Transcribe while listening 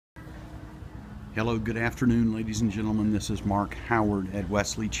Hello, good afternoon, ladies and gentlemen. This is Mark Howard at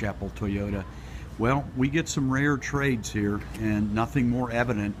Wesley Chapel Toyota. Well, we get some rare trades here, and nothing more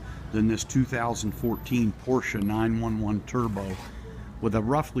evident than this 2014 Porsche 911 Turbo with a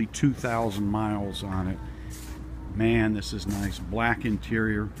roughly 2,000 miles on it. Man, this is nice. Black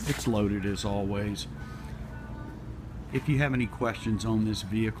interior. It's loaded as always. If you have any questions on this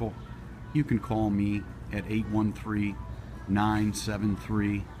vehicle, you can call me at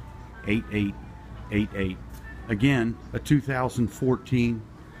 813-973-8888. Again, a 2014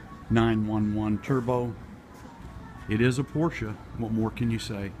 911 Turbo. It is a Porsche. What more can you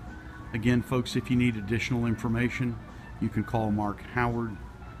say? Again, folks, if you need additional information, you can call Mark Howard.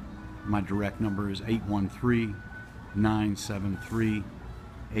 My direct number is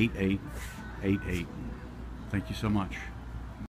 813-973-8888. Thank you so much.